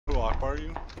Allahu Akbar you?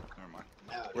 Never mind.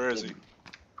 No, Where is he? didn't.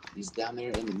 He's down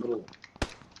there in the middle.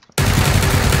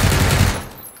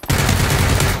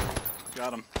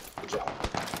 Got him. Good job.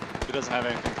 He doesn't have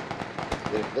anything.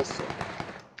 Good pistol.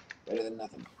 Better than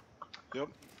nothing. Yep.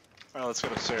 Alright, let's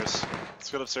get upstairs. Let's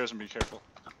get upstairs and be careful.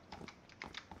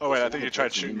 Oh wait, I think he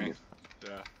tried shooting me.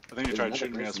 Yeah. I think he tried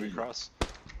shooting me as we cross.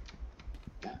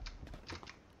 Yeah.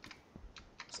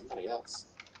 Somebody else.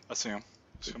 I see him.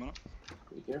 He's coming up.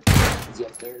 Be careful. Is he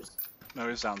upstairs? No,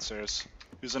 he's downstairs.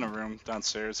 He's in a room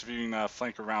downstairs. If you can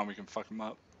flank around, we can fuck him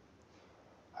up.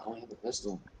 I only have a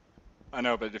pistol. I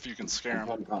know, but if you can scare him. I'm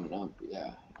trying to calm it up.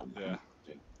 Yeah. Yeah.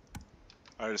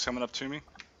 Alright, he's coming up to me.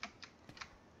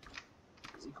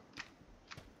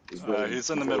 He's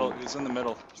in the middle. He's in the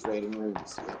middle. He's raiding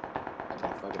rooms. Yeah. I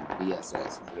got fucking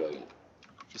BSS. Brilliant.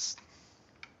 Just.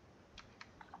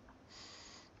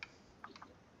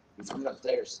 He's coming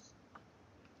upstairs.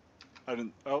 I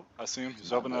didn't. Oh, I see him.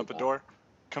 He's opening up a door.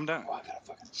 Come down. Oh, I got a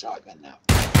fucking shotgun now.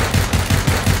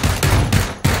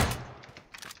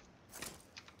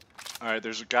 Alright,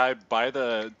 there's a guy by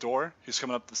the door. He's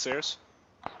coming up the stairs.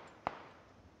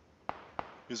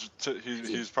 He's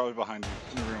probably behind you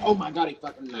in the room. Oh my god, he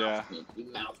fucking mouthed me. He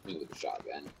mouthed me with a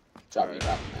shotgun. Shot me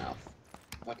about the mouth.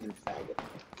 Fucking faggot.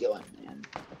 Kill him, man.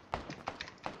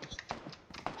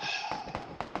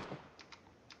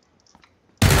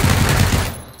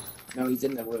 No, he's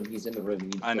in the room. He's in the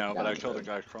room. I know, but I killed a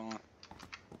guy crawling.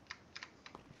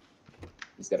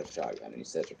 He's got a shotgun and he's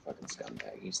such a fucking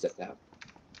scumbag. He stepped out.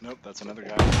 Nope, that's another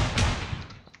guy.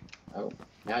 Oh,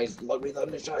 now he's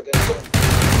reloading his shotgun.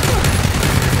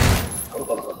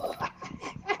 Oh.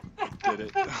 Did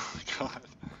it. Oh my god.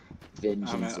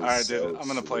 Vengeance. Alright, so dude, I'm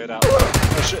gonna play it sweet. out.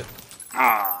 Oh shit.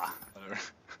 Ah. Whatever.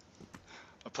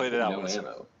 I played it out. No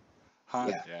ammo.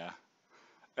 Huh? Yeah.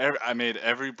 I made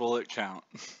every bullet count.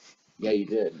 Yeah, you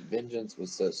did. Vengeance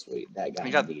was so sweet. That guy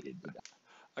needed to die.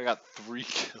 I got 3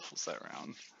 kills that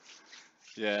round.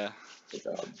 Yeah. Good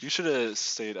job. You should have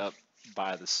stayed up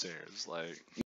by the stairs, like.